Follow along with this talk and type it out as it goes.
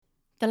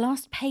The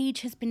last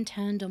page has been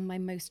turned on my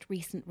most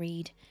recent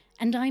read,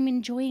 and I'm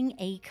enjoying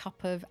a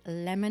cup of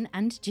lemon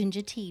and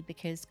ginger tea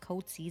because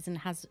cold season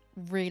has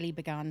really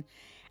begun,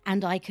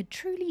 and I could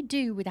truly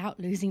do without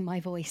losing my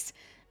voice,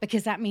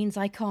 because that means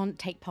I can't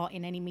take part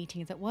in any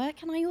meetings at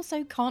work, and I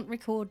also can't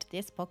record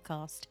this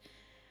podcast.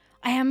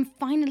 I am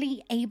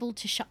finally able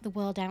to shut the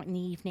world out in the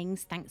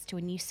evenings thanks to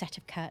a new set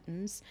of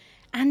curtains,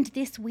 and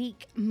this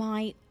week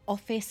my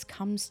office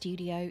cum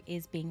studio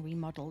is being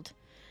remodeled.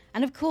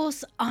 And of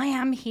course, I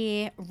am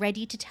here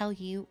ready to tell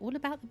you all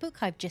about the book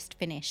I've just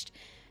finished.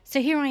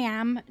 So here I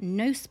am,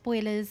 no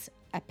spoilers,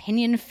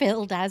 opinion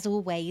filled as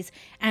always,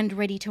 and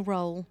ready to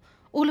roll.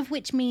 All of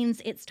which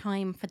means it's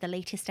time for the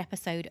latest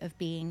episode of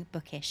Being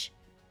Bookish.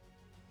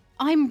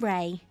 I'm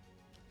Ray,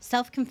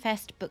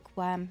 self-confessed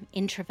bookworm,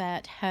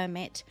 introvert,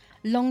 hermit,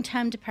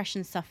 long-term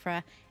depression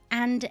sufferer,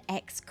 and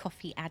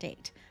ex-coffee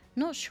addict.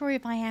 Not sure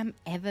if I am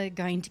ever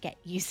going to get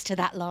used to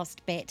that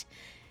last bit.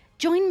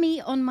 Join me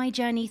on my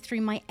journey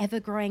through my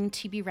ever-growing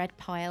to-be-read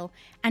pile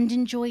and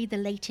enjoy the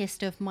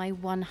latest of my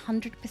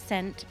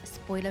 100%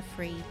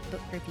 spoiler-free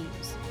book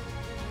reviews.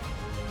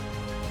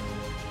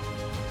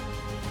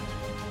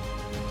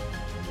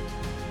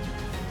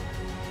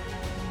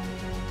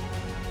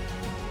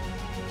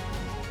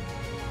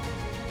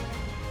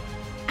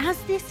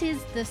 As this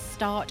is the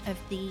start of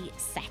the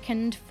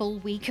second full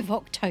week of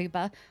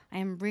October, I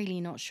am really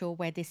not sure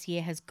where this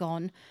year has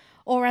gone,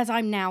 or as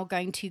I'm now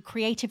going to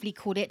creatively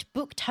call it,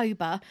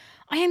 Booktober,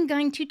 I am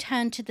going to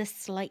turn to the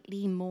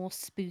slightly more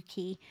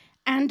spooky.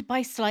 And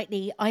by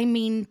slightly, I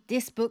mean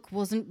this book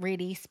wasn't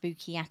really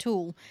spooky at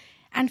all.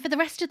 And for the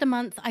rest of the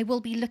month, I will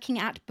be looking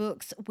at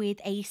books with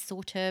a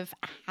sort of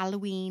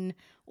Halloween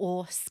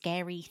or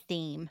scary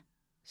theme.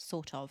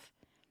 Sort of.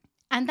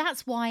 And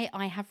that's why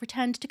I have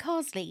returned to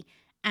Carsley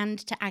and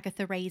to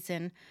Agatha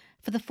Raisin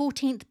for the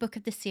 14th book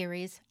of the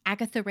series,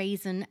 Agatha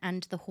Raisin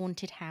and the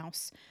Haunted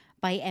House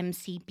by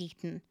M.C.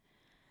 Beaton.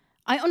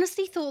 I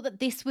honestly thought that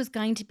this was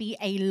going to be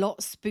a lot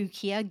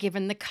spookier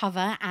given the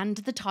cover and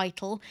the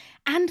title,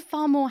 and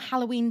far more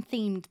Halloween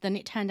themed than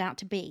it turned out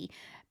to be.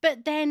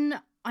 But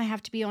then, I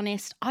have to be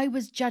honest, I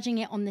was judging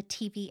it on the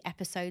TV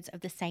episodes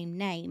of the same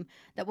name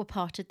that were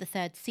part of the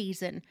third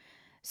season.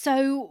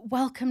 So,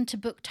 welcome to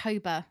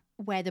Booktober,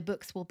 where the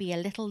books will be a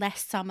little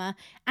less summer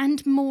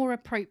and more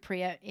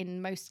appropriate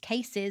in most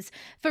cases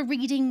for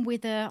reading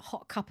with a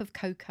hot cup of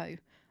cocoa,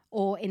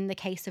 or in the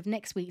case of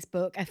next week's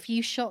book, a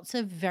few shots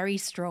of very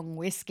strong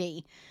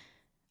whiskey.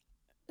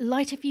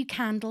 Light a few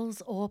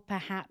candles, or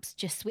perhaps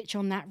just switch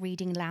on that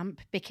reading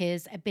lamp,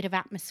 because a bit of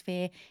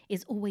atmosphere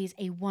is always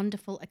a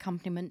wonderful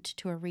accompaniment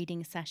to a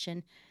reading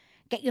session.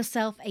 Get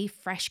yourself a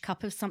fresh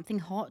cup of something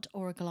hot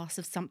or a glass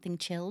of something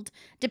chilled,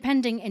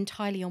 depending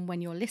entirely on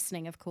when you're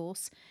listening, of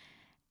course.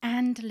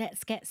 And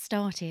let's get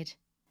started.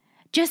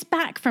 Just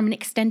back from an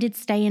extended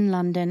stay in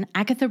London,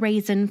 Agatha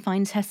Raisin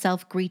finds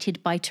herself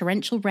greeted by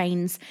torrential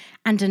rains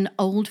and an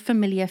old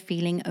familiar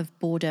feeling of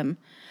boredom.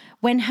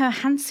 When her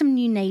handsome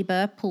new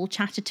neighbour, Paul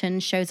Chatterton,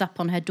 shows up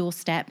on her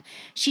doorstep,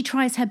 she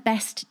tries her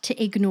best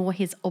to ignore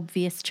his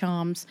obvious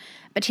charms,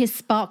 but his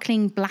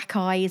sparkling black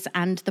eyes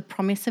and the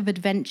promise of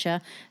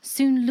adventure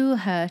soon lure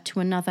her to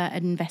another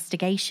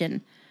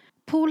investigation.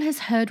 Paul has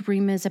heard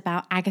rumours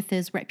about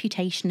Agatha's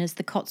reputation as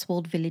the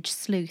Cotswold village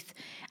sleuth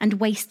and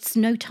wastes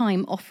no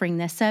time offering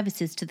their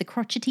services to the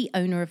crotchety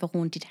owner of a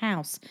haunted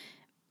house.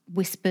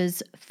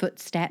 Whispers,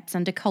 footsteps,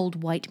 and a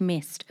cold white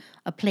mist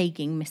are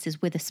plaguing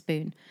Mrs.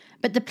 Witherspoon,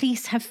 but the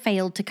police have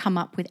failed to come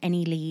up with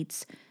any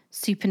leads,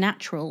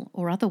 supernatural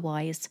or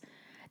otherwise.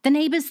 The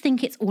neighbours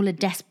think it's all a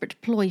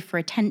desperate ploy for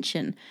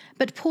attention,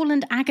 but Paul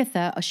and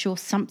Agatha are sure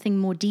something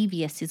more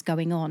devious is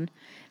going on.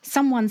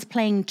 Someone's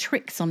playing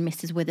tricks on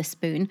Mrs.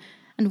 Witherspoon,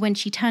 and when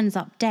she turns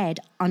up dead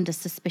under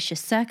suspicious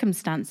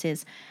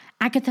circumstances,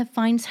 Agatha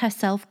finds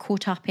herself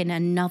caught up in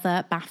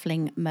another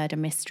baffling murder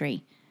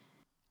mystery.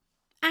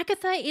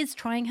 Agatha is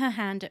trying her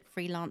hand at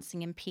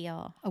freelancing in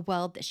PR, a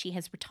world that she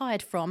has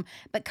retired from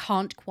but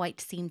can't quite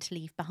seem to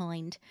leave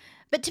behind.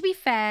 But to be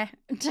fair,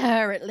 to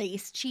her at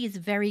least, she is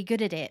very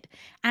good at it.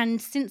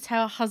 And since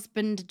her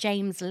husband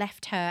James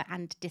left her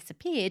and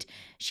disappeared,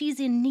 she's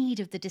in need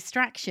of the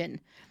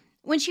distraction.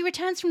 When she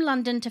returns from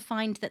London to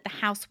find that the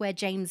house where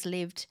James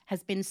lived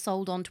has been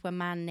sold on to a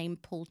man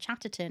named Paul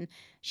Chatterton,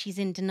 she's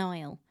in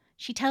denial.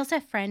 She tells her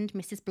friend,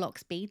 Mrs.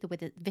 Blocksby,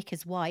 the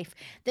vicar's wife,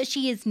 that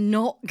she is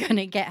not going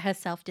to get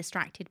herself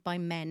distracted by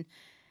men.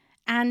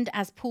 And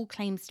as Paul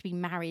claims to be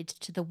married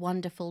to the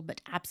wonderful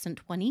but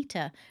absent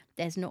Juanita,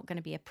 there's not going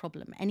to be a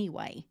problem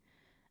anyway.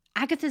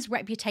 Agatha's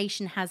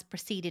reputation has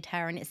preceded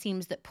her, and it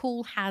seems that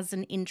Paul has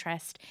an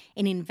interest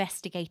in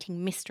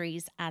investigating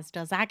mysteries, as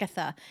does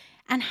Agatha,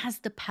 and has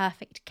the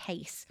perfect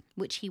case,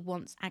 which he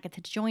wants Agatha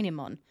to join him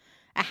on.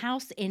 A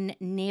house in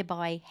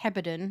nearby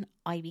Heberden,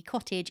 Ivy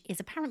Cottage, is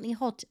apparently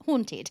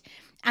haunted,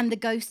 and the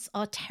ghosts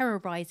are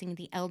terrorising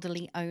the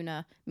elderly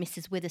owner,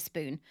 Mrs.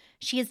 Witherspoon.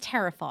 She is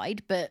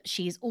terrified, but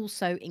she is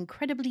also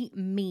incredibly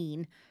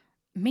mean.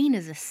 Mean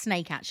as a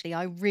snake, actually.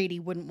 I really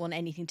wouldn't want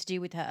anything to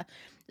do with her.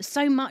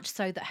 So much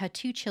so that her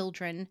two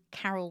children,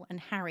 Carol and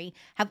Harry,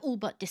 have all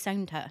but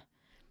disowned her.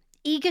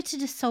 Eager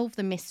to solve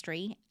the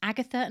mystery,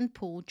 Agatha and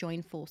Paul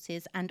join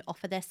forces and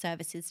offer their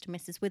services to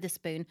Mrs.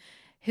 Witherspoon,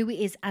 who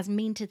is as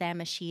mean to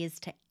them as she is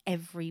to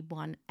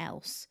everyone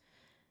else.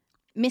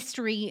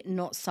 Mystery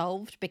not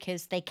solved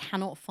because they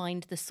cannot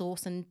find the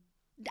source and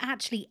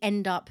actually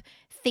end up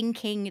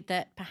thinking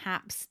that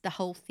perhaps the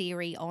whole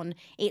theory on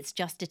it's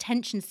just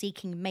attention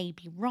seeking may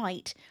be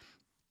right,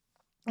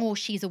 or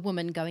she's a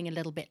woman going a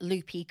little bit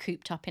loopy,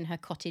 cooped up in her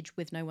cottage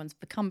with no one's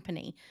for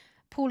company.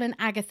 Paul and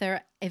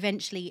Agatha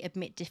eventually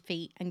admit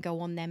defeat and go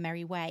on their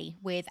merry way,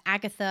 with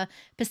Agatha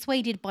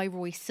persuaded by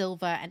Roy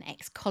Silver, an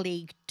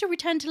ex-colleague, to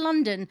return to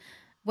London,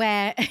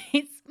 where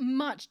it's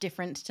much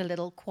different to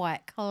little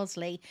quiet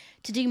Carsley,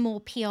 to do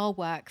more PR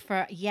work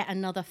for yet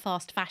another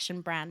fast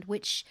fashion brand,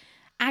 which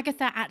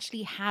Agatha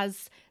actually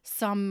has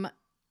some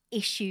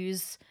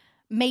issues,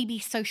 maybe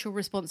social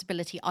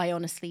responsibility, I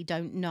honestly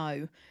don't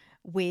know,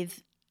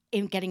 with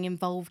in getting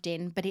involved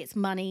in, but it's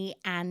money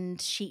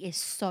and she is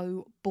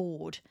so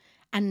bored.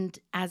 And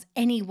as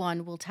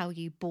anyone will tell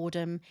you,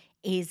 boredom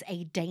is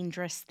a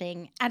dangerous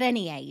thing at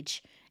any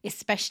age,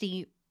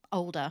 especially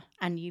older,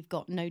 and you've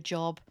got no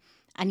job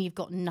and you've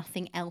got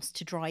nothing else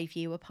to drive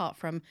you apart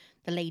from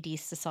the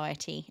ladies'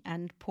 society.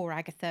 And poor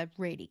Agatha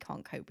really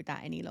can't cope with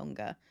that any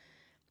longer.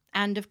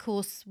 And of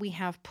course, we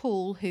have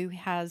Paul, who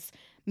has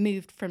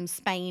moved from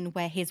Spain,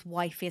 where his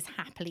wife is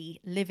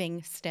happily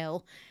living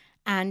still,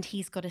 and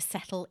he's got to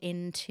settle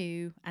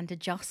into and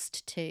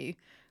adjust to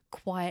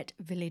quiet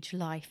village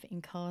life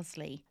in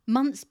Carsley.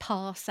 Months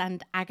pass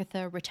and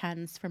Agatha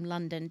returns from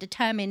London,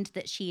 determined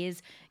that she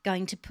is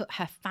going to put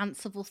her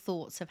fanciful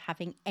thoughts of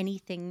having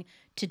anything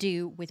to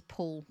do with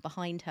Paul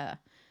behind her.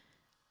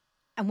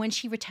 And when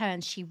she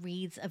returns, she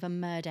reads of a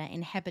murder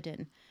in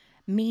Heberden.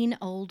 Mean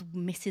old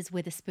Mrs.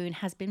 Witherspoon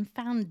has been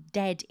found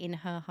dead in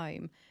her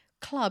home,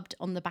 clubbed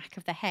on the back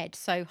of the head,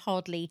 so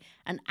hardly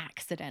an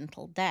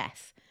accidental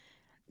death.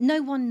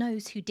 No one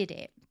knows who did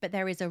it, but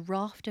there is a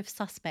raft of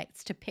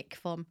suspects to pick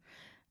from.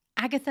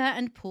 Agatha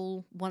and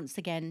Paul once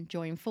again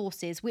join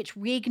forces, which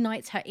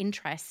reignites her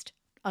interest,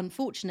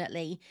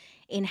 unfortunately,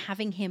 in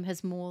having him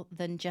as more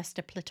than just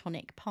a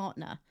platonic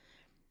partner.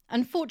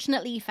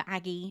 Unfortunately for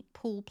Aggie,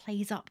 Paul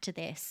plays up to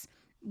this,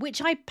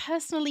 which I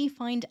personally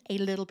find a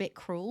little bit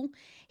cruel.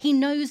 He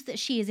knows that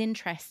she is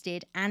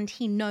interested and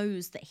he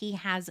knows that he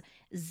has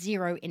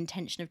zero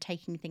intention of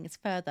taking things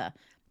further,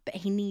 but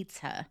he needs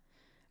her.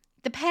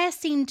 The pair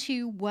seem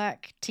to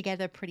work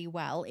together pretty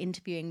well,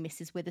 interviewing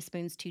Mrs.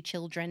 Witherspoon's two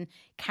children,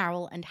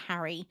 Carol and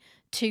Harry,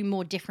 two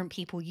more different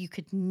people you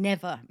could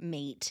never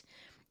meet,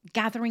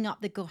 gathering up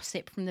the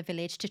gossip from the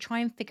village to try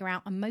and figure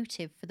out a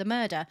motive for the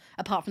murder,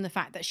 apart from the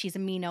fact that she's a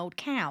mean old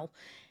cow.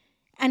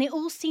 And it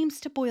all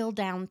seems to boil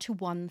down to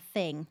one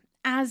thing,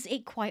 as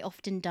it quite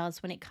often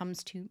does when it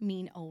comes to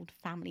mean old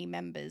family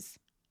members: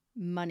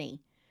 money.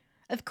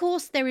 Of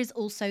course, there is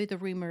also the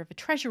rumour of a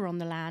treasure on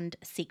the land,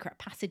 secret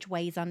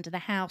passageways under the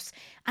house,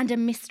 and a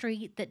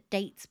mystery that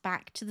dates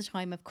back to the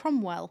time of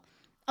Cromwell,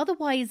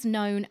 otherwise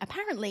known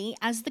apparently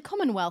as the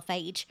Commonwealth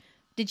Age.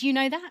 Did you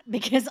know that?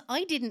 Because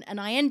I didn't,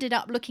 and I ended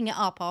up looking it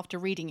up after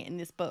reading it in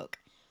this book.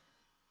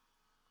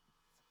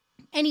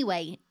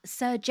 Anyway,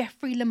 Sir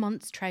Geoffrey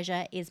Lamont's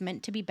treasure is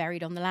meant to be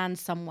buried on the land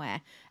somewhere,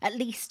 at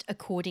least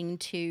according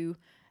to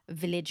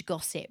village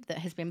gossip that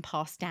has been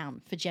passed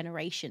down for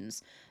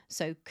generations.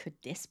 So could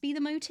this be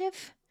the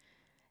motive?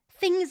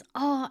 Things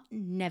are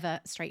never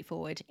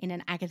straightforward in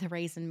an Agatha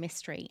Raisin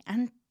mystery,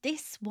 and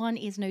this one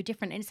is no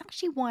different, and it's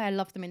actually why I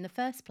love them in the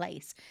first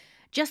place.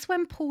 Just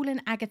when Paul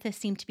and Agatha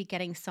seem to be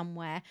getting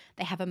somewhere,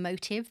 they have a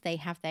motive, they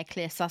have their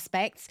clear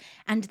suspects,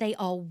 and they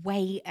are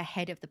way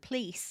ahead of the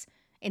police.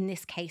 In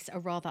this case, a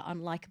rather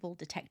unlikable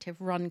detective,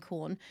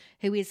 Runcorn,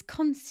 who is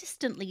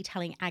consistently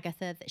telling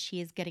Agatha that she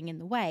is getting in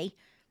the way.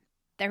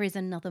 There is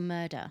another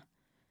murder.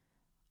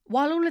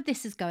 While all of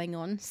this is going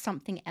on,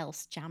 something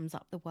else jams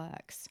up the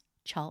works.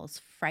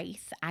 Charles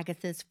Fraith,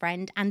 Agatha's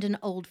friend and an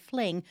old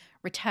fling,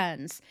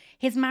 returns.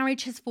 His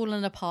marriage has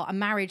fallen apart, a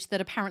marriage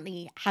that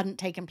apparently hadn't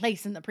taken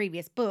place in the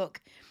previous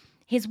book.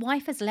 His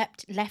wife has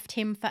left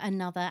him for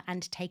another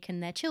and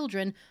taken their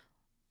children,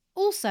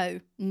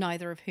 also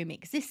neither of whom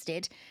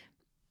existed,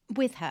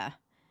 with her.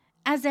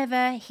 As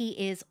ever,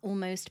 he is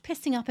almost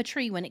pissing up a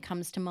tree when it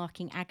comes to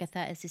marking Agatha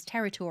as his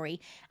territory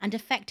and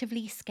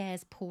effectively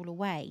scares Paul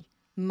away,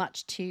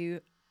 much to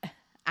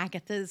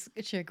Agatha's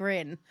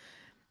chagrin.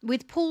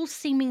 With Paul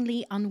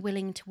seemingly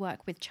unwilling to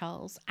work with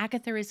Charles,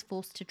 Agatha is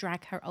forced to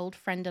drag her old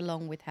friend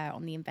along with her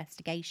on the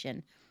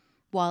investigation,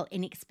 while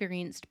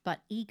inexperienced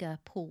but eager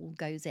Paul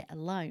goes it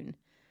alone.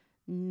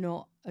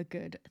 Not a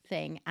good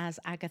thing, as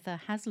Agatha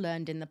has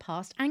learned in the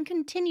past and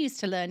continues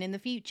to learn in the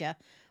future.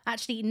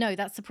 Actually, no,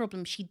 that's the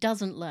problem. She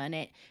doesn't learn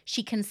it.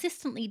 She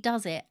consistently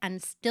does it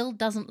and still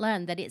doesn't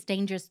learn that it's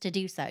dangerous to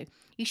do so.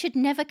 You should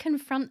never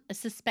confront a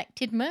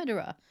suspected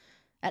murderer.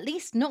 At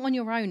least not on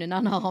your own and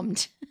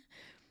unarmed.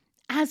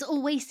 As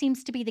always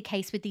seems to be the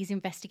case with these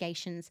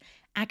investigations,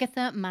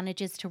 Agatha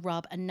manages to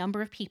rub a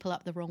number of people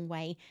up the wrong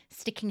way,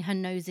 sticking her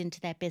nose into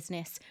their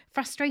business,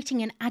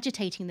 frustrating and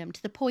agitating them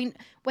to the point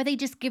where they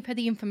just give her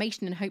the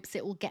information in hopes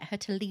it will get her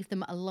to leave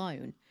them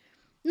alone.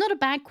 Not a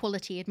bad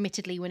quality,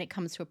 admittedly, when it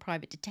comes to a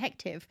private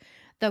detective,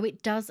 though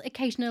it does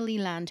occasionally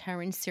land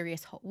her in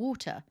serious hot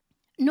water.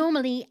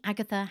 Normally,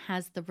 Agatha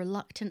has the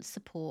reluctant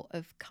support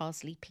of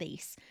Carsley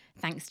Police,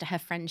 thanks to her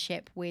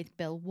friendship with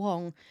Bill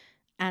Wong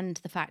and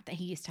the fact that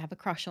he used to have a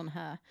crush on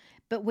her.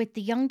 But with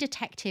the young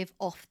detective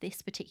off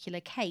this particular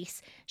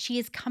case, she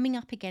is coming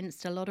up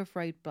against a lot of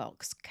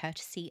roadblocks,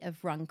 courtesy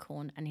of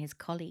Runcorn and his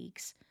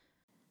colleagues.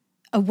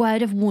 A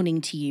word of warning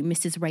to you,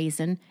 Mrs.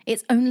 Raisin.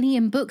 It's only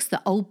in books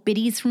that old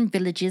biddies from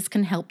villages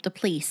can help the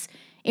police.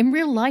 In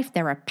real life,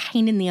 they're a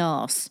pain in the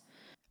arse.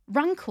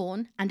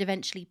 Runcorn, and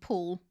eventually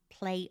Paul,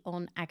 play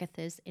on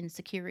Agatha's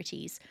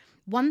insecurities.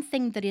 One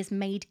thing that is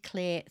made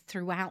clear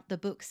throughout the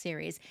book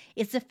series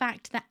is the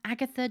fact that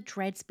Agatha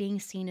dreads being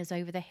seen as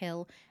over the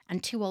hill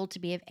and too old to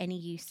be of any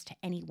use to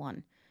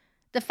anyone.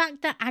 The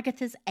fact that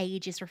Agatha's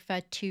age is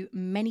referred to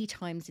many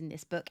times in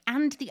this book,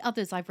 and the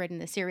others I've read in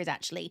the series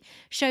actually,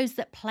 shows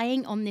that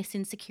playing on this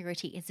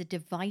insecurity is a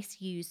device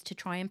used to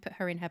try and put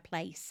her in her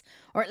place,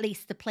 or at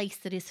least the place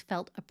that is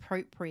felt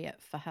appropriate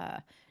for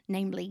her,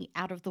 namely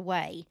out of the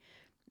way.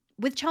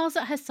 With Charles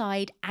at her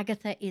side,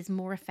 Agatha is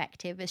more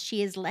effective as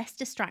she is less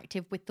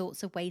distracted with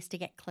thoughts of ways to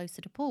get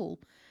closer to Paul.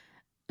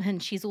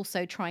 And she's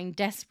also trying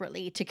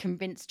desperately to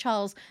convince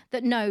Charles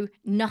that no,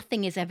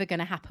 nothing is ever going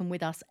to happen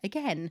with us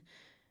again.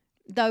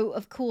 Though,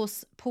 of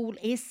course, Paul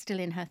is still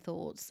in her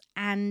thoughts,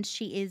 and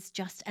she is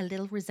just a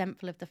little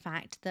resentful of the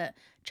fact that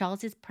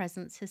Charles's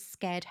presence has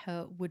scared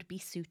her would-be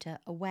suitor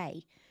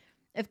away.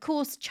 Of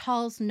course,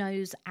 Charles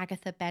knows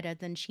Agatha better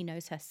than she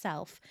knows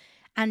herself,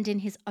 and in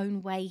his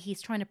own way,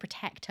 he's trying to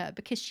protect her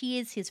because she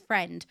is his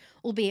friend,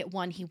 albeit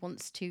one he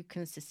wants to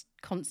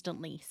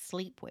constantly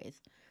sleep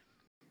with.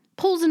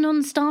 Paul's a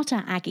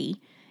non-starter,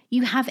 Aggie.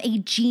 You have a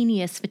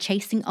genius for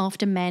chasing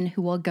after men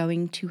who are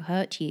going to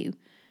hurt you.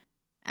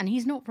 And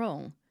he's not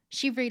wrong.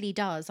 She really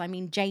does. I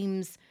mean,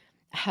 James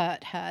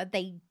hurt her.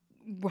 They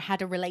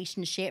had a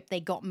relationship.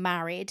 They got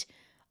married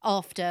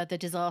after the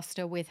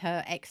disaster with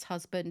her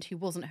ex-husband, who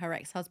wasn't her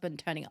ex-husband,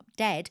 turning up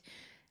dead.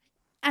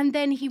 And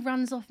then he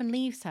runs off and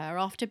leaves her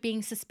after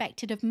being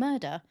suspected of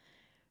murder.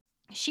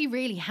 She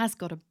really has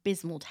got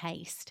abysmal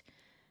taste.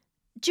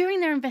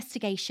 During their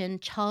investigation,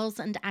 Charles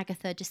and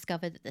Agatha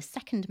discover that the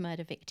second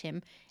murder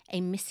victim,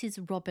 a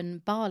Mrs.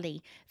 Robin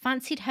Barley,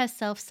 fancied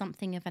herself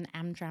something of an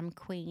Amdram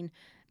queen,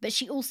 but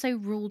she also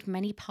ruled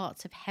many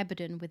parts of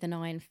Heberden with an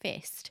iron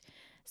fist.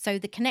 So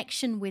the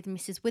connection with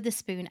Mrs.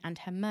 Witherspoon and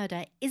her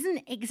murder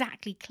isn't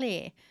exactly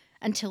clear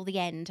until the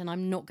end, and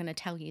I'm not going to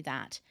tell you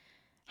that.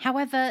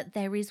 However,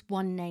 there is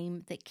one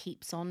name that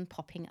keeps on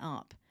popping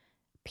up: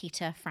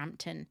 Peter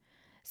Frampton.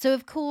 So,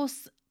 of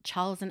course,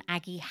 Charles and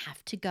Aggie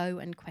have to go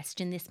and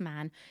question this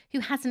man who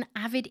has an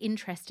avid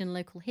interest in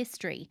local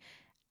history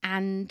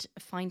and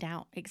find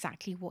out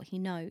exactly what he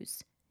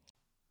knows.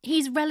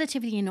 He's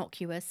relatively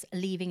innocuous,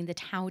 leaving the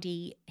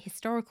Towdy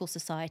Historical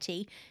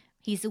Society.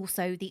 He's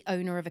also the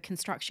owner of a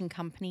construction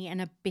company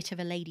and a bit of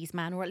a ladies'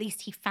 man, or at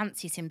least he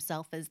fancies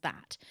himself as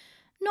that.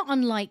 Not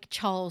unlike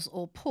Charles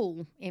or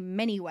Paul in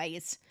many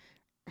ways,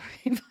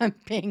 if I'm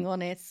being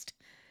honest.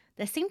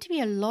 There seem to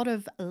be a lot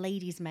of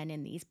ladies' men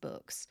in these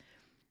books.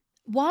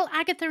 While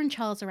Agatha and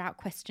Charles are out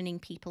questioning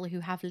people who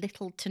have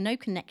little to no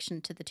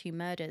connection to the two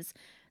murders,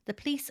 the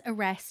police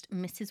arrest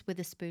Mrs.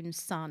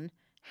 Witherspoon's son,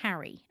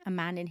 Harry, a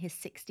man in his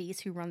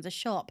 60s who runs a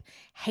shop,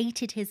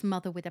 hated his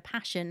mother with a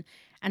passion,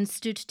 and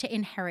stood to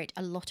inherit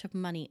a lot of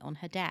money on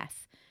her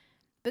death.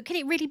 But could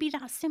it really be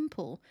that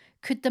simple?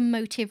 Could the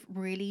motive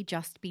really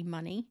just be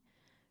money?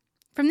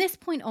 From this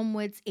point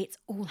onwards, it's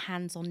all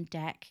hands on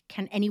deck.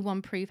 Can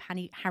anyone prove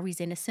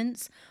Harry's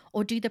innocence,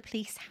 or do the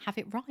police have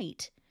it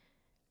right?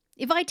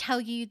 If I tell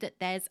you that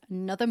there's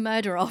another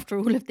murder after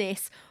all of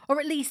this, or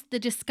at least the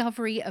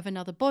discovery of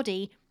another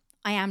body,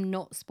 I am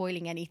not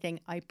spoiling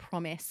anything, I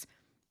promise.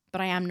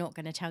 But I am not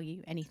going to tell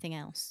you anything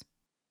else.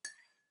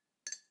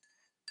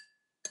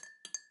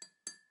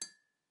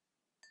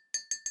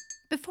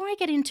 Before I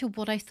get into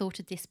what I thought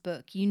of this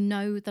book, you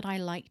know that I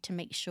like to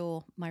make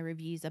sure my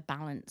reviews are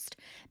balanced,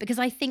 because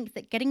I think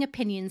that getting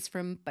opinions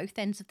from both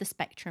ends of the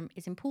spectrum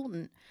is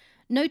important.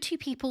 No two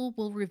people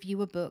will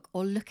review a book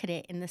or look at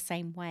it in the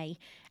same way,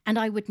 and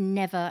I would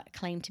never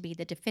claim to be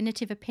the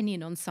definitive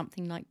opinion on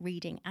something like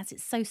reading, as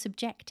it's so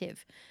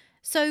subjective.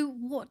 So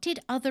what did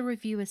other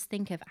reviewers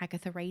think of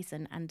Agatha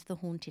Raisin and The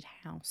Haunted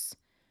House?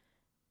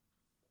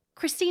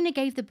 Christina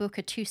gave the book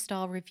a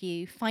 2-star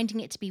review, finding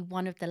it to be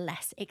one of the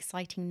less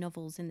exciting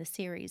novels in the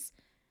series.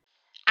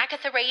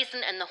 Agatha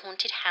Raisin and The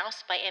Haunted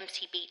House by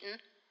M.C. Beaton.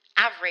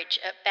 Average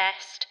at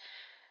best.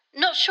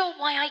 Not sure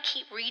why I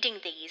keep reading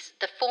these.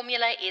 The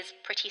formula is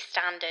pretty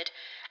standard.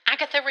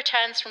 Agatha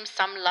returns from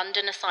some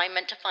London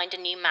assignment to find a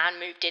new man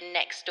moved in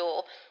next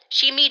door.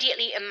 She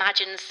immediately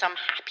imagines some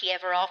happy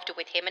ever after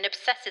with him and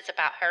obsesses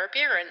about her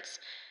appearance.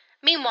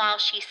 Meanwhile,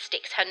 she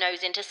sticks her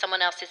nose into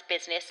someone else's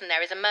business and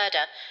there is a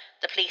murder.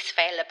 The police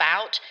fail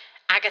about.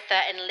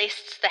 Agatha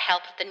enlists the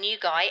help of the new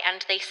guy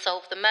and they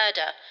solve the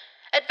murder.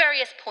 At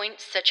various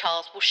points, Sir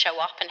Charles will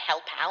show up and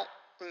help out,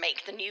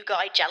 make the new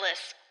guy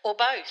jealous, or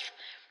both.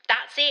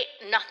 That's it,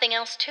 nothing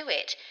else to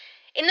it.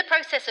 In the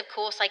process, of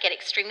course, I get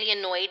extremely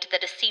annoyed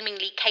that a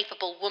seemingly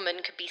capable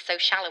woman could be so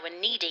shallow and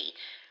needy.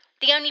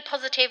 The only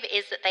positive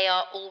is that they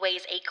are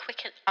always a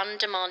quick and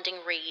undemanding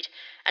read,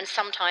 and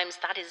sometimes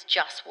that is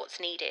just what's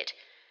needed.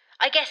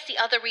 I guess the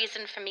other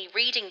reason for me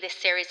reading this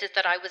series is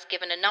that I was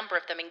given a number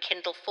of them in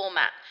Kindle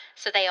format,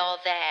 so they are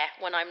there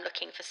when I'm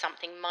looking for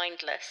something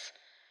mindless.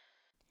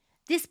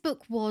 This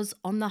book was,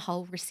 on the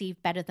whole,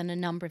 received better than a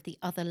number of the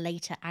other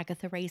later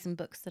Agatha Raisin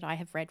books that I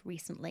have read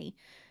recently,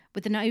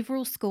 with an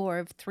overall score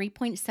of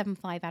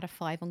 3.75 out of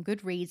 5 on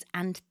Goodreads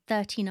and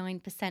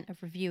 39%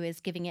 of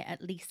reviewers giving it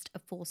at least a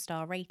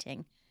 4-star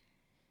rating.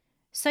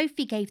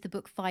 Sophie gave the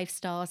book 5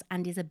 stars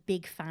and is a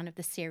big fan of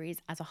the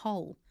series as a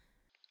whole.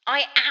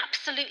 I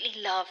absolutely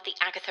love the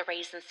Agatha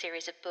Raisin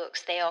series of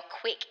books. They are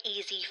quick,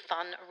 easy,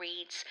 fun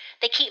reads.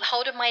 They keep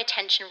hold of my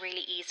attention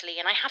really easily,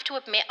 and I have to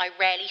admit I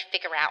rarely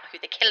figure out who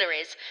the killer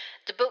is.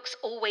 The books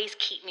always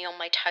keep me on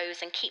my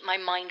toes and keep my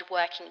mind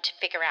working to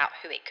figure out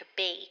who it could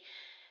be.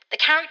 The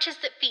characters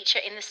that feature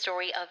in the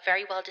story are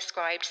very well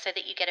described so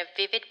that you get a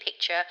vivid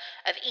picture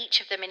of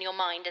each of them in your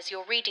mind as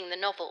you're reading the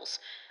novels,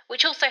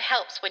 which also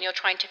helps when you're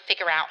trying to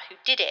figure out who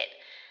did it.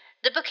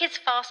 The book is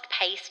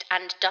fast-paced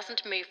and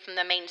doesn't move from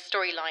the main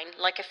storyline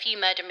like a few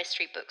murder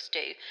mystery books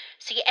do,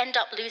 so you end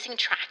up losing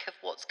track of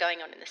what's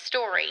going on in the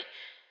story.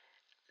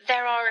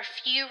 There are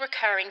a few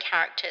recurring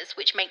characters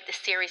which make the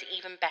series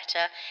even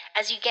better,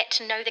 as you get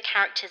to know the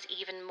characters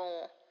even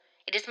more.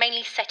 It is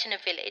mainly set in a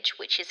village,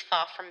 which is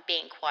far from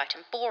being quiet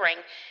and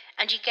boring,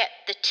 and you get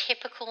the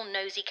typical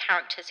nosy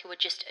characters who are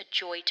just a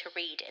joy to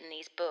read in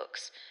these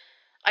books.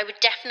 I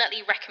would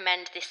definitely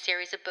recommend this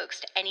series of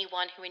books to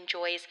anyone who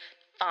enjoys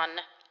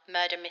fun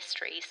murder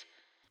mysteries.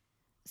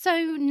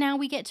 So now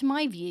we get to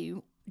my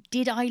view.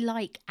 Did I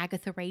like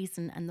Agatha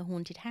Raisin and the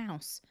Haunted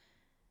House?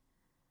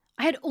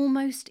 I had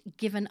almost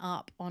given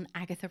up on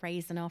Agatha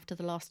Raisin after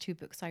the last 2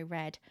 books I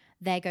read,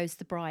 There Goes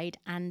the Bride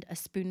and A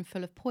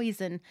Spoonful of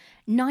Poison.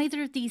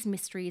 Neither of these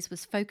mysteries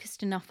was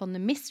focused enough on the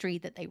mystery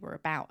that they were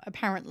about,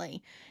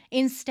 apparently,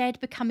 instead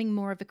becoming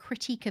more of a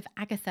critique of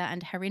Agatha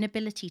and her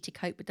inability to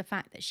cope with the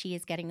fact that she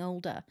is getting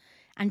older,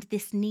 and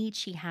this need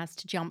she has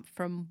to jump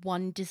from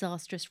one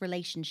disastrous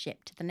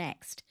relationship to the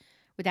next,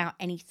 without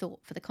any thought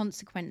for the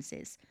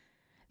consequences.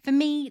 For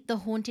me, The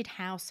Haunted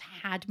House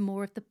had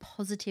more of the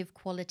positive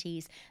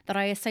qualities that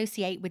I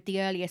associate with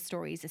the earlier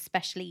stories,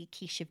 especially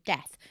Quiche of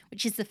Death,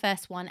 which is the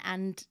first one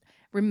and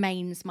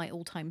remains my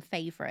all-time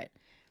favourite.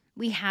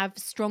 We have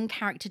strong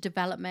character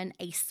development,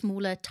 a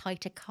smaller,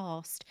 tighter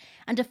cast,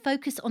 and a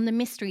focus on the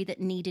mystery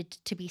that needed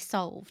to be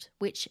solved,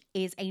 which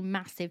is a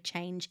massive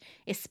change,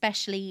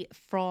 especially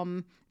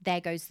from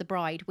There Goes the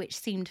Bride, which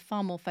seemed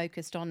far more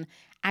focused on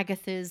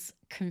Agatha's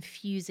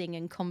confusing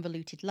and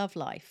convoluted love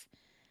life.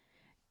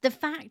 The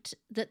fact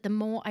that the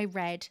more I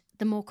read,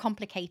 the more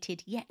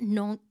complicated yet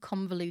not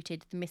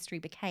convoluted the mystery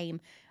became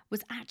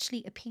was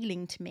actually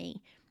appealing to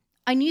me.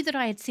 I knew that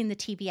I had seen the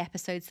TV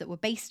episodes that were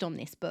based on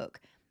this book,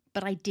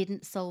 but I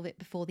didn't solve it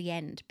before the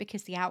end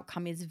because the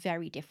outcome is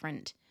very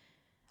different.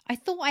 I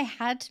thought I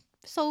had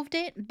solved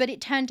it, but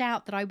it turned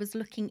out that I was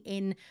looking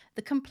in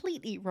the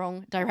completely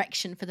wrong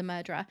direction for the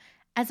murderer,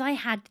 as I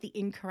had the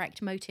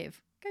incorrect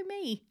motive. Go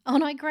me!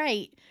 Aren't I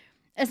great?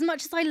 As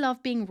much as I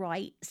love being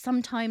right,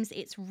 sometimes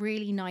it's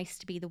really nice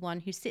to be the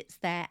one who sits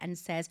there and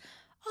says,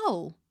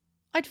 "Oh,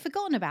 I'd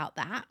forgotten about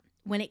that,"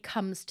 when it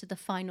comes to the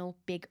final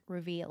big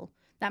reveal.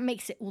 That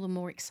makes it all the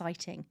more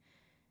exciting.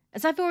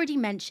 As I've already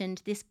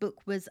mentioned, this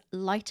book was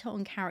lighter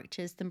on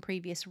characters than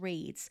previous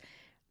reads,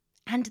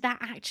 and that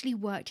actually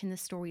worked in the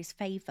story's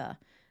favour.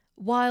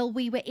 While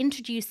we were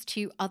introduced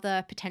to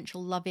other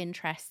potential love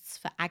interests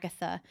for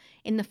Agatha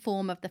in the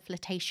form of the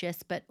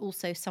flirtatious but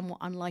also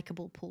somewhat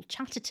unlikable Paul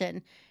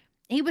Chatterton,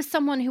 he was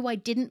someone who I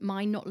didn't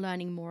mind not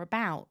learning more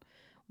about.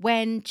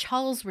 When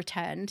Charles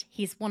returned,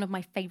 he's one of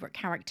my favourite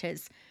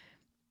characters,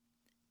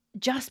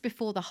 just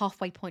before the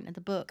halfway point of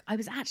the book, I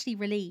was actually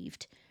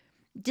relieved.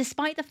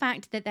 Despite the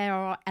fact that there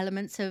are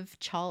elements of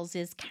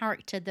Charles's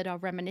character that are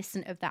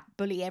reminiscent of that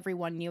bully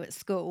everyone knew at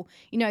school,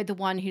 you know, the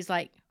one who's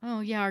like,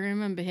 "Oh yeah, I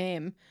remember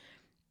him,"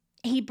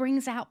 he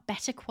brings out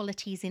better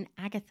qualities in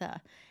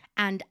Agatha.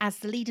 And as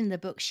the lead in the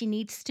book, she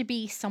needs to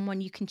be someone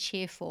you can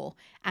cheer for,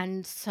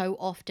 and so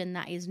often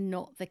that is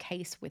not the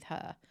case with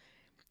her.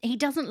 He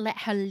doesn't let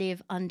her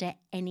live under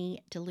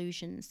any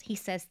delusions. He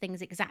says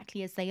things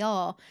exactly as they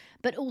are,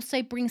 but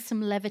also brings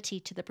some levity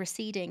to the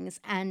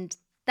proceedings, and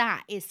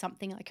that is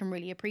something I can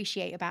really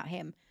appreciate about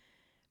him.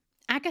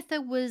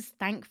 Agatha was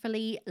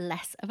thankfully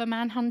less of a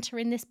manhunter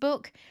in this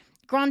book.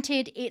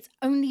 Granted, it's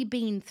only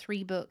been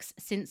 3 books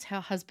since her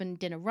husband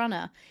did a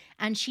runner,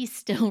 and she's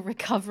still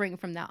recovering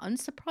from that,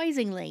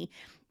 unsurprisingly.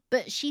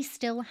 But she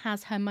still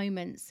has her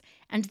moments,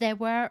 and there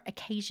were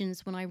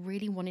occasions when I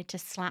really wanted to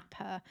slap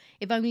her,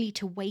 if only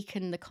to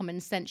waken the common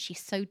sense she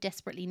so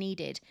desperately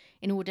needed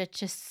in order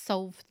to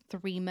solve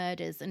 3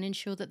 murders and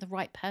ensure that the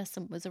right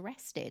person was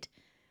arrested.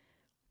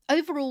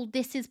 Overall,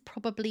 this is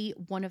probably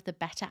one of the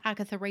better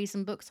Agatha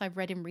Raisin books I've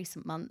read in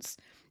recent months,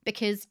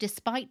 because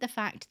despite the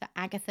fact that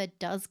Agatha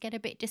does get a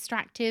bit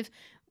distractive,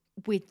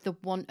 with the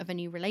want of a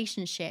new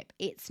relationship,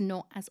 it's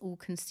not as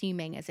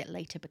all-consuming as it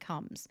later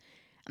becomes.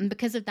 And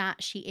because of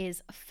that, she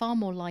is far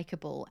more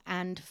likable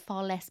and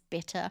far less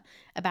bitter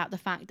about the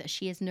fact that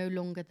she is no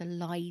longer the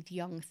lithe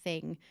young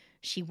thing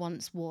she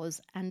once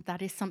was. And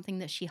that is something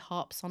that she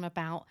harps on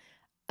about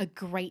a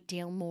great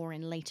deal more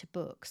in later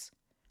books.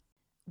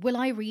 Will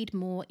I read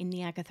more in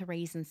the Agatha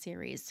Raisin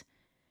series?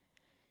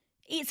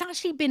 It's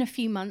actually been a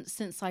few months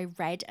since I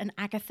read an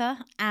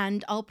Agatha,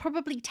 and I'll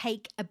probably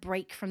take a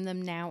break from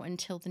them now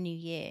until the new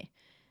year.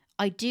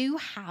 I do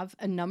have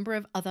a number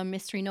of other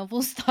mystery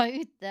novels, though,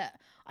 that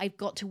I've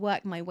got to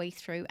work my way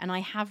through, and I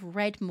have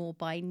read more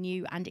by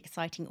new and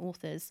exciting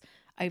authors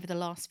over the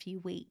last few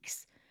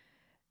weeks.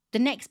 The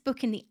next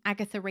book in the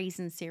Agatha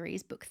Raisin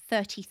series, book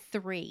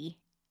 33,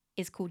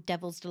 is called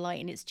Devil's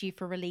Delight, and it's due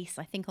for release,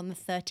 I think, on the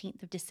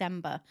 13th of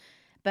December.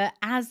 But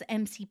as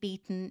MC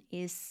Beaton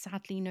is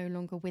sadly no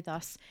longer with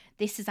us,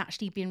 this has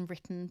actually been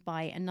written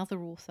by another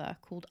author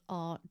called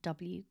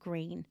R.W.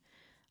 Green.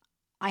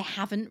 I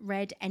haven't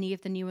read any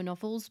of the newer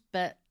novels,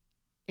 but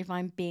if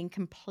I'm being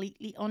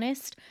completely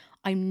honest,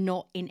 I'm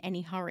not in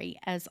any hurry,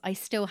 as I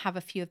still have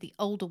a few of the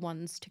older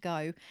ones to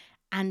go,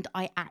 and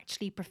I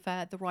actually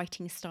prefer the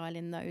writing style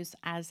in those,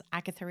 as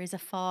Agatha is a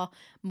far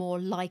more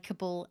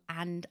likable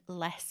and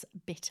less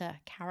bitter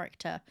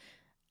character.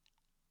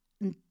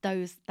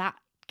 That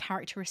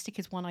characteristic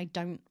is one I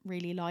don't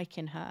really like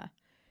in her.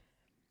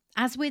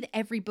 As with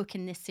every book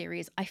in this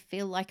series, I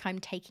feel like I'm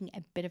taking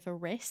a bit of a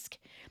risk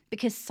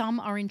because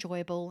some are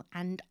enjoyable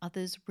and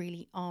others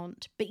really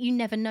aren't. But you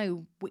never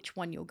know which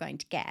one you're going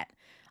to get.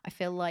 I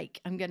feel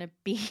like I'm going to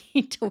be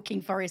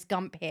talking Forrest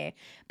Gump here,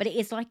 but it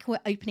is like we're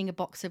opening a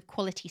box of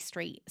Quality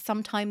Street.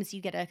 Sometimes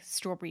you get a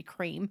strawberry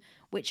cream,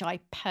 which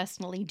I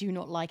personally do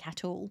not like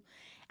at all.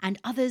 And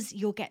others,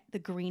 you'll get the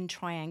green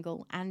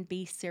triangle and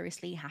be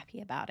seriously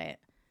happy about it.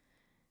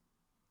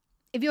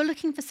 If you're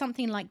looking for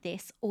something like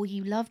this, or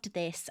you loved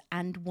this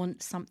and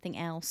want something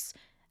else,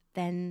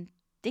 then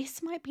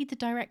this might be the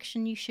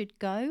direction you should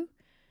go.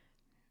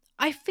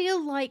 I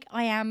feel like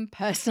I am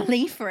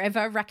personally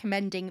forever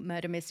recommending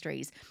murder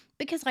mysteries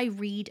because I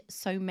read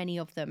so many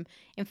of them.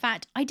 In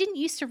fact, I didn't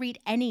used to read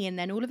any, and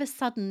then all of a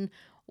sudden,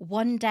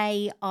 one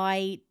day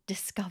I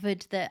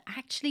discovered that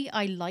actually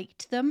I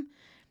liked them.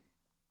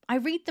 I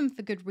read them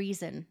for good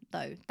reason,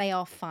 though. They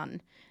are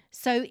fun.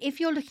 So if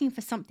you're looking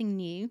for something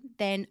new,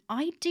 then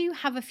I do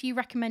have a few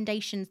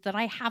recommendations that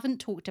I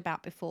haven't talked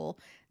about before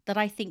that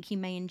I think you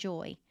may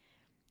enjoy.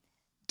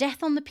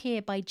 Death on the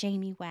Pier by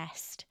Jamie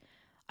West.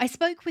 I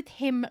spoke with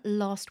him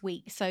last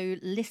week, so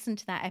listen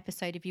to that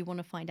episode if you want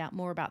to find out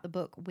more about the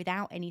book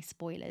without any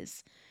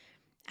spoilers.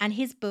 And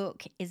his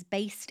book is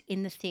based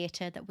in the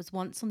theatre that was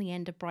once on the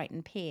end of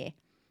Brighton Pier.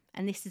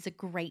 And this is a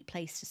great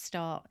place to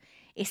start,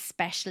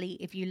 especially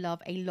if you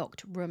love a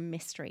locked room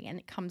mystery, and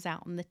it comes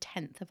out on the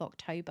 10th of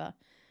October.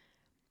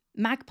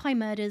 Magpie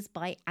Murders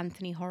by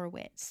Anthony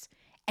Horowitz.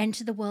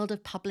 Enter the world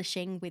of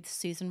publishing with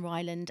Susan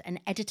Ryland, an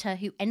editor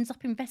who ends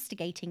up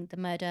investigating the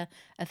murder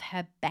of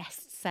her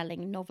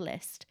best-selling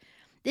novelist.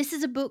 This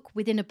is a book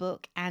within a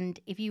book, and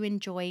if you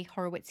enjoy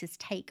Horowitz's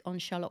take on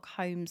Sherlock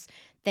Holmes,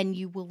 then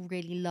you will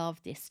really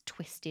love this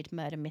twisted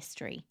murder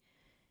mystery.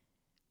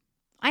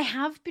 I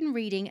have been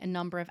reading a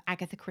number of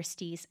Agatha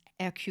Christie's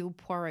Hercule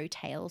Poirot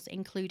tales,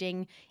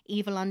 including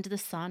Evil Under the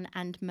Sun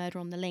and Murder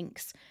on the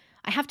Links.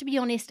 I have to be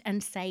honest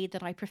and say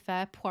that I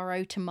prefer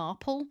Poirot to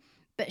Marple,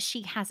 but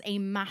she has a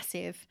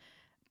massive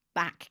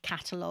back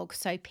catalogue,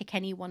 so pick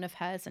any one of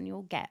hers and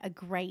you'll get a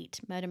great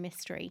murder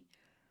mystery.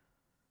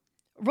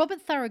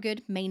 Robert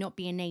Thorogood may not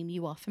be a name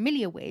you are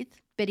familiar with,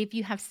 but if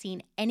you have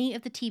seen any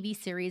of the TV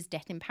series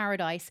Death in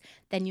Paradise,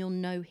 then you'll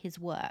know his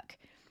work.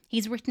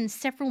 He's written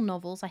several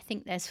novels, I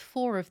think there's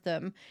 4 of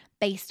them,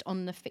 based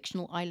on the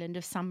fictional island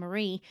of Saint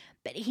Marie,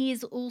 but he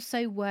is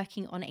also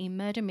working on a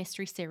murder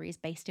mystery series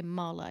based in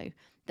Marlow.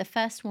 The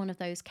first one of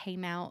those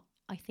came out,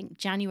 I think,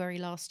 January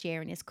last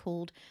year and is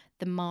called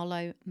The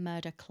Marlow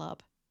Murder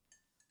Club.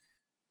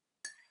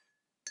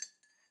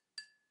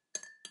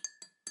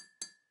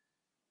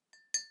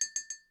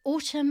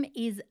 Autumn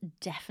is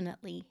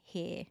definitely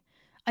here.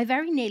 I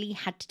very nearly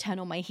had to turn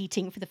on my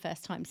heating for the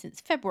first time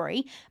since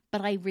February,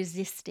 but I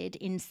resisted,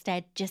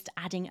 instead just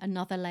adding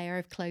another layer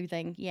of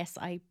clothing. Yes,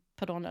 I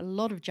put on a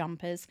lot of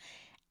jumpers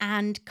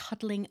and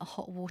cuddling a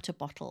hot water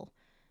bottle.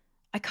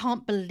 I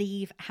can't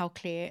believe how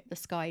clear the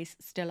skies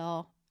still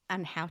are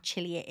and how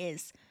chilly it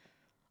is.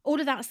 All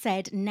of that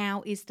said,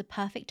 now is the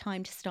perfect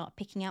time to start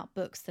picking out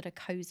books that are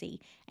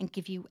cozy and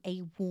give you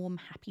a warm,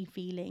 happy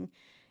feeling.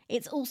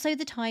 It's also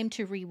the time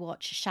to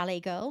rewatch Chalet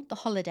Girl, The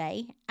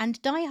Holiday,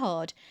 and Die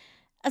Hard.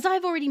 As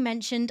I've already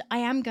mentioned, I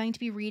am going to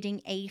be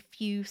reading a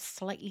few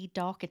slightly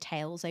darker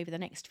tales over the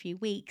next few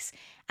weeks,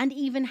 and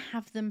even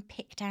have them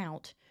picked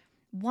out.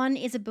 One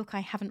is a book I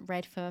haven't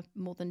read for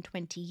more than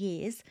 20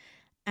 years,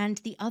 and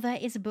the other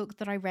is a book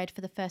that I read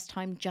for the first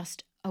time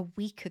just a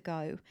week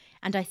ago,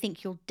 and I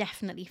think you'll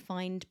definitely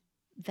find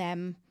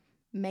them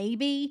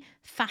maybe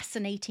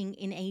fascinating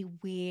in a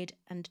weird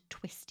and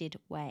twisted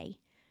way.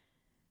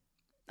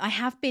 I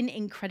have been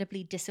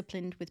incredibly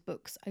disciplined with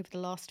books over the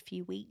last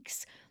few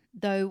weeks,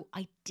 though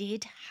I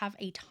did have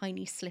a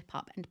tiny slip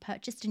up and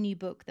purchased a new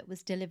book that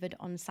was delivered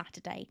on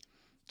Saturday.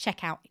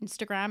 Check out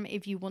Instagram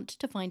if you want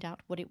to find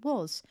out what it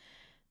was.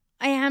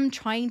 I am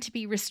trying to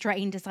be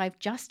restrained as I've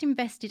just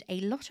invested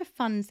a lot of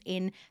funds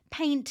in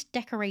paint,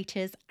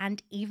 decorators,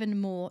 and even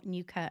more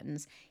new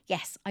curtains.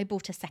 Yes, I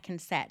bought a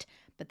second set,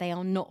 but they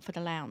are not for the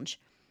lounge.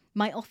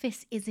 My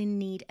office is in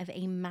need of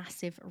a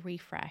massive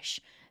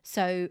refresh.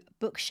 So,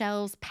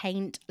 bookshelves,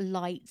 paint,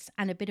 lights,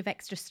 and a bit of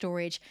extra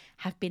storage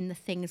have been the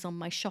things on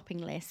my shopping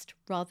list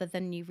rather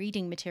than new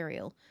reading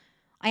material.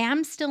 I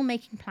am still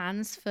making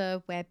plans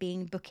for where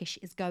Being Bookish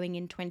is going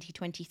in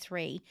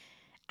 2023.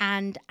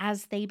 And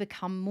as they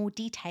become more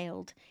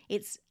detailed,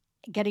 it's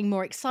getting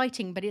more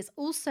exciting, but it's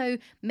also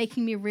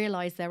making me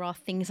realize there are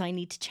things I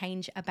need to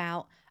change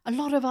about a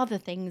lot of other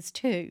things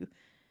too.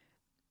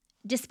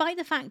 Despite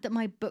the fact that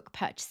my book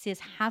purchases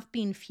have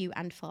been few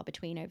and far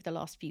between over the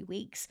last few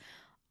weeks,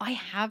 I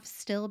have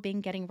still been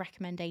getting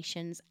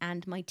recommendations,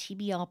 and my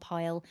TBR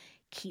pile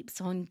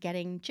keeps on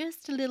getting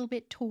just a little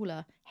bit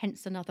taller,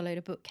 hence another load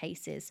of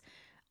bookcases.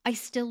 I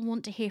still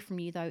want to hear from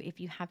you though if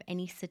you have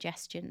any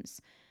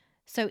suggestions.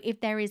 So if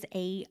there is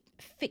a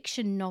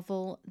fiction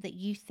novel that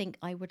you think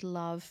I would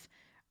love,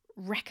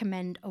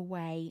 recommend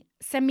away.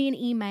 Send me an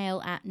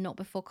email at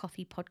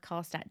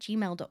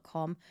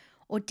notbeforecoffeepodcast@gmail.com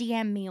or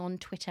DM me on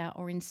Twitter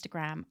or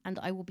Instagram, and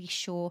I will be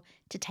sure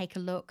to take a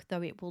look,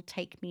 though it will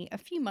take me a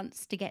few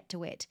months to get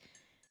to it.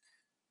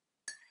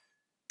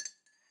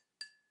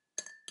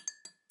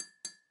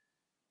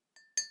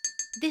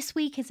 This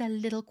week is a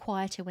little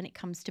quieter when it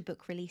comes to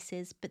book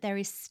releases, but there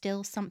is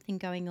still something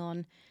going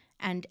on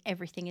and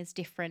everything is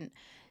different.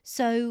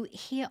 So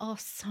here are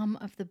some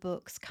of the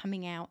books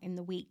coming out in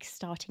the week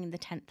starting the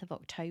 10th of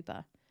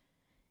October.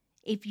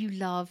 If you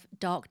love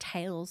dark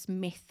tales,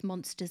 myth,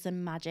 monsters,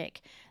 and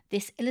magic,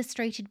 this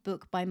illustrated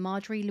book by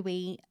Marjorie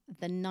Louis,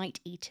 The Night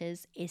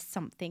Eaters, is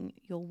something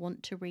you'll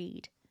want to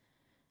read.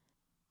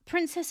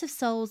 Princess of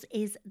Souls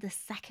is the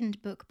second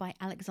book by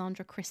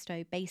Alexandra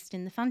Christo based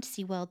in the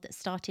fantasy world that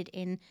started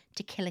in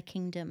To Kill a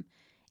Kingdom.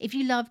 If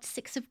you loved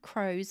Six of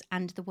Crows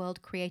and the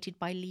world created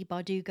by Leigh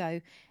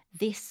Bardugo,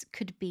 this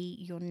could be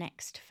your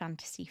next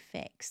fantasy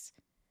fix.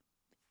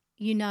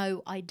 You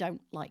know I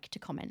don't like to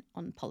comment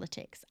on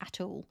politics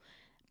at all,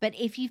 but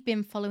if you've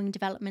been following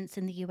developments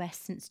in the US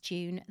since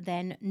June,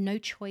 then No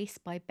Choice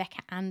by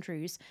Becca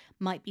Andrews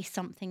might be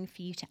something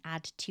for you to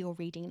add to your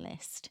reading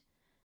list.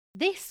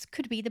 This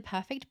could be the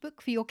perfect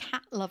book for your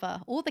cat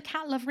lover or the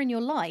cat lover in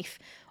your life,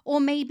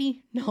 or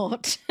maybe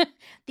not.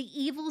 The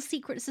Evil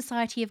Secret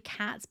Society of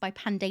Cats by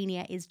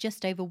Pandania is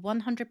just over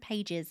 100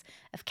 pages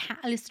of cat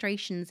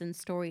illustrations and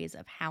stories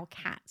of how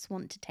cats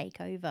want to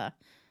take over.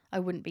 I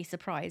wouldn't be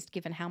surprised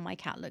given how my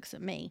cat looks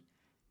at me.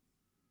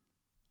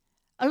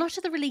 A lot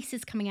of the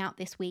releases coming out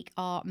this week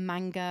are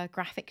manga,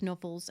 graphic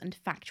novels, and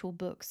factual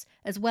books,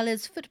 as well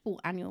as football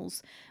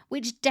annuals,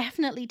 which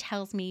definitely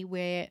tells me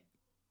we're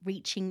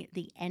reaching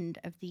the end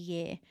of the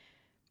year.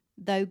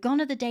 Though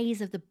gone are the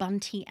days of the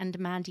Bunty and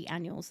Mandy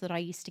annuals that I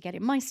used to get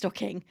in my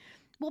stocking.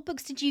 What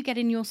books did you get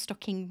in your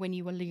stocking when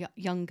you were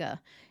younger?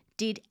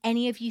 Did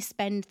any of you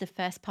spend the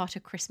first part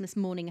of Christmas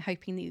morning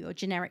hoping that your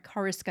generic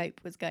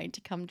horoscope was going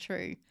to come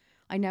true?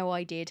 I know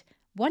I did.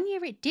 One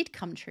year it did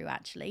come true,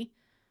 actually.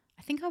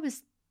 I think I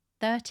was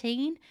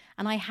 13,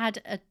 and I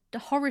had a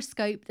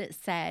horoscope that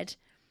said,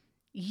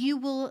 you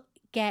will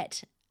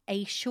get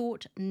a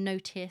short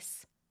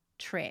notice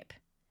trip.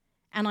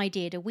 And I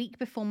did. A week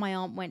before my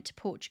aunt went to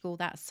Portugal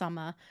that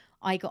summer,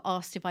 I got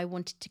asked if I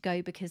wanted to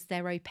go because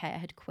their au pair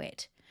had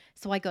quit.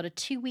 So I got a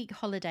 2-week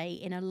holiday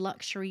in a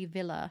luxury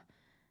villa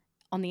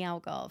on the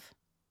Algarve.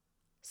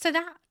 So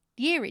that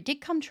year it did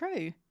come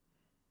true.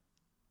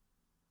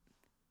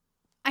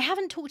 I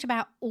haven't talked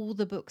about all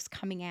the books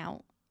coming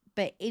out,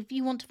 but if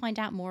you want to find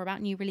out more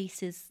about new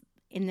releases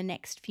in the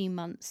next few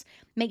months,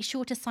 make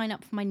sure to sign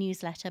up for my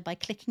newsletter by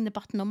clicking the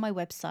button on my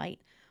website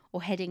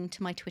or heading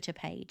to my Twitter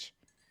page.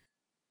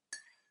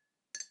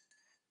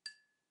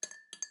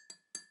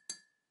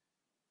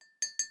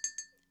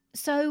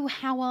 So,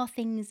 how are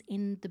things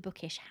in the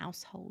bookish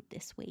household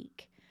this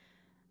week?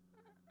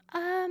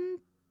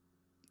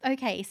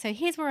 Okay, so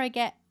here's where I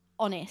get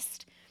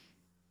honest.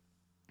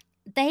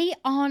 They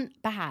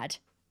aren't bad.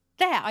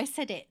 There, I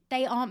said it.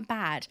 They aren't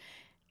bad.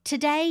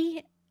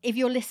 Today, if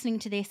you're listening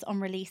to this on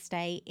release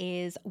day,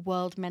 is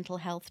World Mental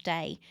Health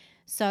Day.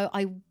 So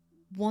I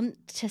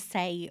want to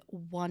say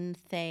one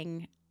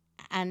thing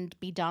and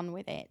be done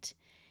with it.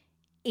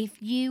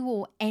 If you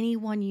or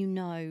anyone you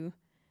know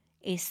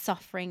is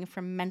suffering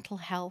from mental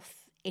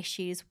health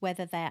issues,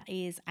 whether that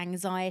is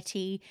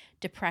anxiety,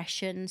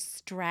 depression,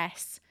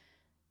 stress,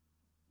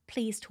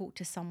 please talk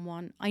to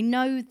someone. I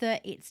know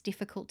that it's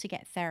difficult to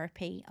get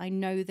therapy. I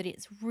know that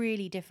it's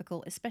really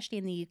difficult, especially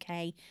in the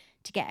UK,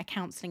 to get a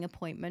counselling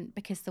appointment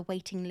because the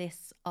waiting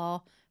lists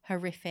are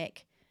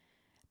horrific.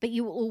 But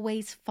you will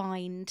always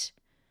find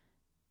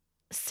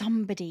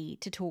somebody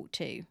to talk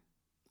to.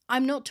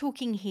 I'm not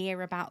talking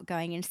here about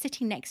going and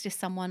sitting next to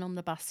someone on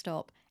the bus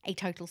stop a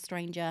total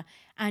stranger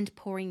and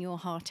pouring your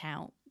heart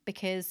out,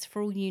 because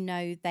for all you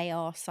know, they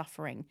are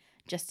suffering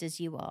just as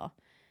you are.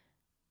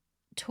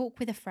 Talk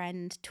with a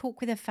friend,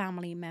 talk with a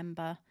family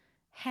member.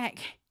 Heck,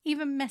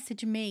 even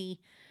message me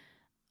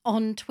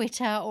on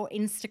Twitter or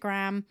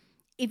Instagram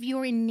if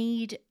you're in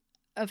need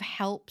of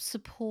help,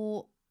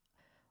 support,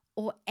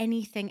 or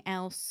anything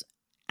else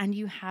and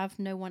you have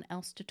no one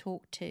else to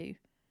talk to.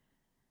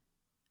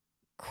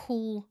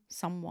 Call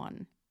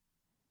someone.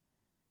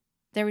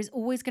 There is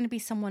always going to be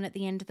someone at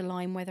the end of the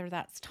line, whether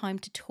that's Time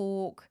to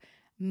Talk,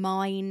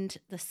 Mind,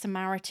 the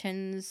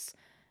Samaritans.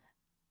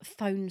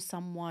 Phone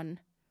someone.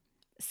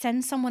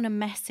 Send someone a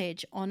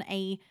message on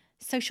a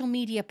social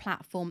media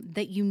platform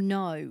that you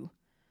know.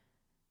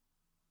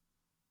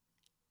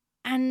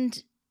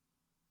 And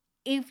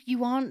if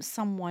you aren't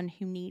someone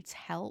who needs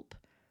help,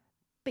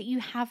 but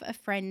you have a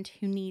friend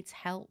who needs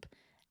help,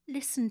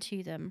 listen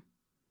to them.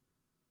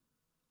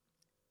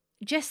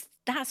 Just,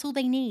 that's all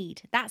they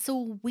need. That's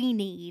all we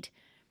need,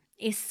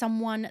 is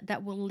someone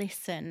that will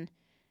listen.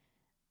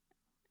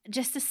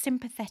 Just a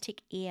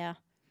sympathetic ear.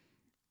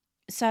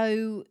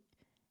 So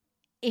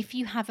if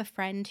you have a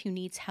friend who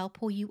needs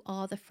help, or you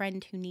are the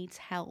friend who needs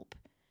help,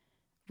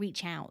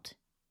 reach out.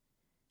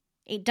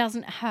 It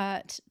doesn't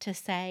hurt to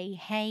say,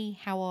 hey,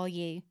 how are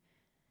you?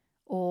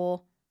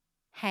 Or,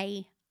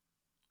 hey,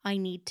 I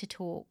need to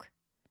talk.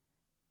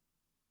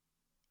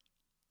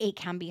 It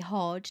can be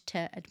hard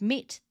to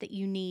admit that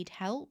you need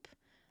help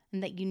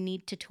and that you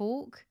need to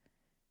talk,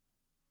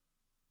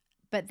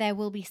 but there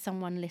will be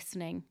someone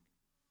listening.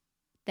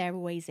 There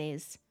always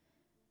is.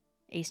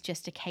 It's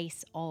just a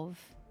case of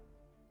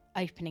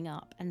opening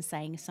up and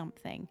saying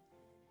something.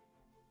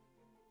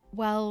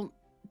 Well,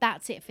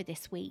 that's it for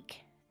this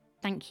week.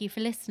 Thank you for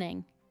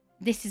listening.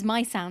 This is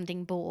my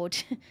sounding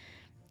board.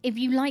 If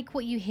you like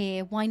what you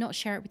hear, why not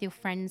share it with your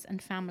friends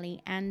and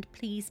family? And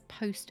please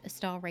post a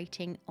star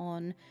rating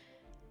on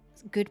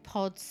Good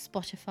Pods,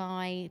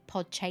 Spotify,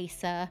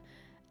 Podchaser,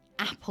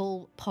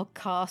 Apple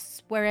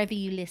Podcasts, wherever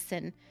you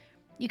listen.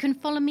 You can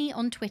follow me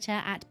on Twitter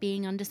at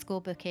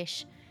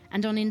being_bookish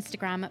and on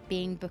Instagram at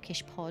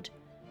beingbookishpod.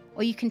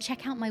 Or you can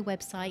check out my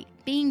website,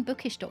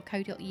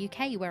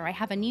 beingbookish.co.uk, where I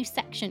have a new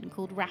section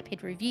called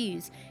Rapid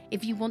Reviews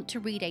if you want to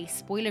read a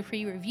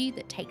spoiler-free review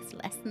that takes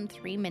less than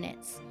 3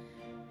 minutes.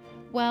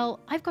 Well,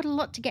 I've got a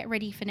lot to get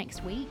ready for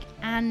next week,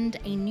 and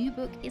a new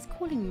book is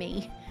calling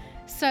me.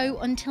 So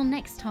until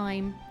next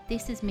time,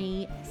 this is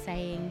me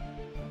saying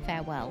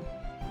farewell.